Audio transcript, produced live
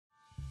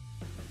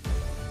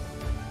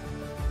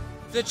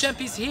The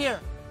champ is here.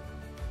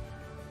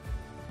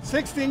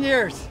 16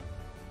 years.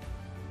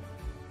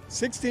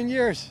 16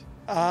 years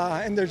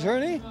in the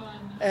journey,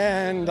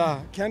 and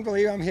can't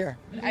believe I'm here.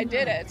 I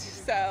did it,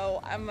 so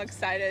I'm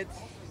excited.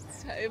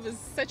 It was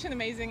such an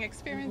amazing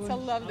experience. I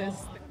love this.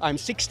 I'm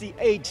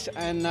 68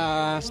 and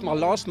it's my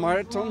last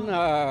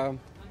marathon.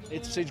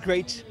 It's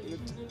great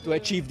to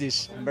achieve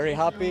this. I'm very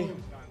happy,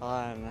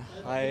 and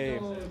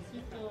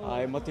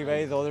I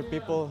motivate other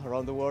people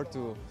around the world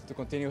to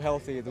continue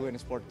healthy doing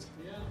sport.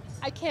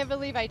 I can't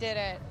believe I did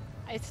it.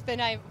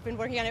 I've been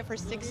working on it for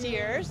 6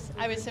 years.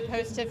 I was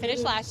supposed to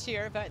finish last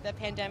year, but the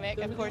pandemic,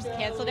 of course,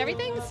 canceled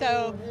everything.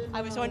 So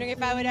I was wondering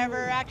if I would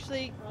ever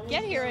actually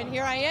get here, and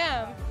here I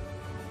am.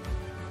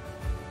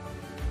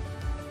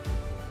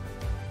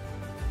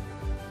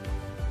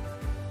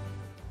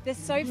 There's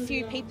so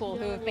few people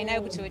who have been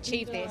able to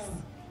achieve this,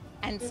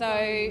 and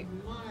so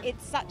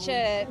it's such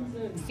a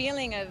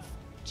feeling of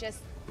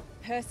just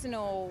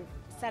personal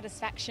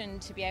satisfaction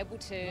to be able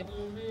to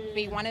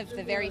be one of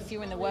the very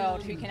few in the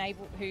world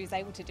who's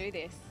able to do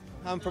this.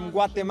 I'm from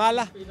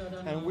Guatemala,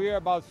 and we're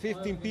about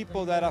 15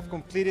 people that have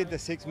completed the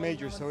 6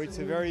 majors, so it's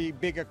a very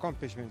big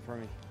accomplishment for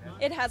me.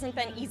 It hasn't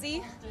been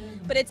easy,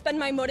 but it's been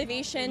my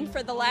motivation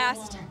for the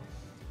last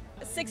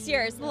 6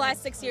 years,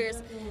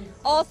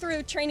 all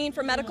through training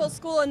for medical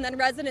school and then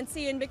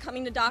residency and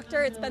becoming a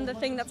doctor. It's been the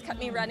thing that's kept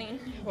me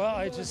running. Well,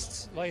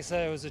 like I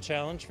said, it was a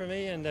challenge for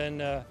me, and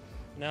then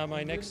now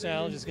my next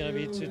challenge is going to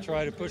be to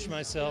try to push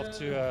myself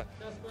to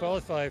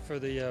qualify for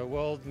the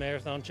World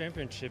Marathon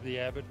Championship, the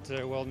Abbott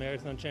World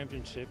Marathon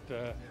Championship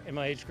in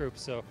my age group.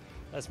 So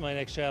that's my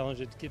next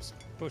challenge. It keeps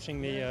pushing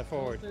me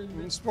forward.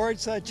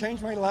 Sports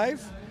changed my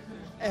life,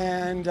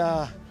 and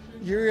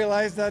you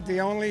realize that the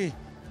only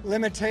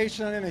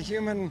limitation in a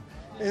human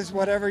is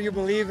whatever you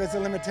believe is a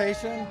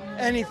limitation.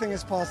 Anything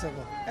is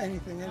possible.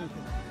 Anything.